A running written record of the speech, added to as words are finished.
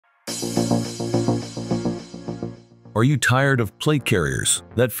Are you tired of plate carriers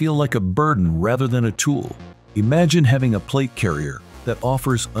that feel like a burden rather than a tool? Imagine having a plate carrier that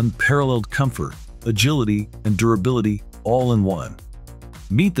offers unparalleled comfort, agility, and durability all in one.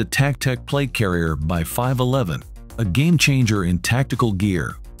 Meet the TacTec Plate Carrier by 5.11, a game-changer in tactical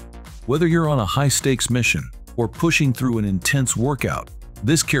gear. Whether you're on a high-stakes mission or pushing through an intense workout,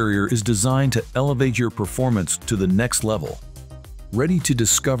 this carrier is designed to elevate your performance to the next level. Ready to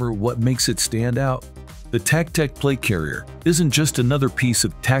discover what makes it stand out? The TacTec Plate Carrier isn't just another piece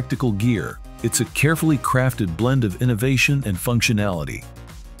of tactical gear, it's a carefully crafted blend of innovation and functionality.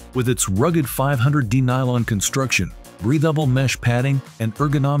 With its rugged 500D nylon construction, breathable mesh padding, and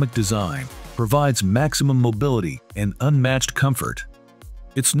ergonomic design, provides maximum mobility and unmatched comfort.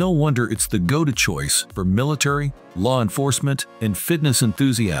 It's no wonder it's the go-to choice for military, law enforcement, and fitness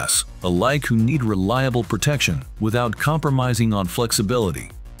enthusiasts alike who need reliable protection without compromising on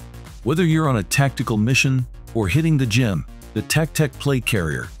flexibility. Whether you're on a tactical mission or hitting the gym, the TacTec Plate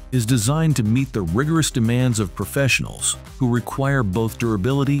Carrier is designed to meet the rigorous demands of professionals who require both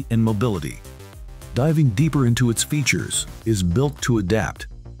durability and mobility. Diving deeper into its features is built to adapt.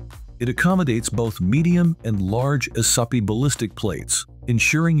 It accommodates both medium and large ESAPI ballistic plates,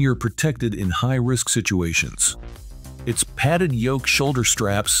 ensuring you're protected in high-risk situations. Its padded yoke shoulder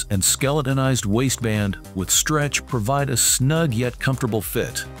straps and skeletonized waistband with stretch provide a snug yet comfortable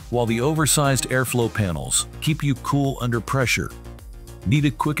fit, while the oversized airflow panels keep you cool under pressure. Need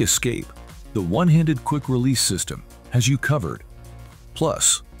a quick escape? The one-handed quick-release system has you covered.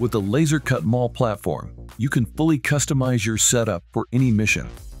 Plus, with the laser-cut MOLLE platform, you can fully customize your setup for any mission.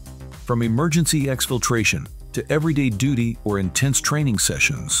 From emergency exfiltration to everyday duty or intense training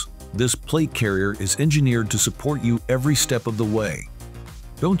sessions, this plate carrier is engineered to support you every step of the way.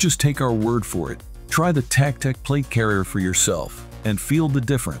 Don't just take our word for it. Try the TacTec Plate Carrier for yourself and feel the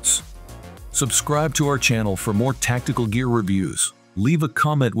difference. Subscribe to our channel for more tactical gear reviews. Leave a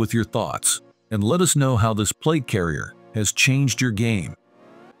comment with your thoughts and let us know how this plate carrier has changed your game.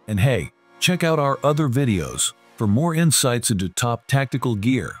 And hey, check out our other videos for more insights into top tactical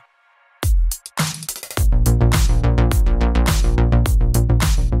gear.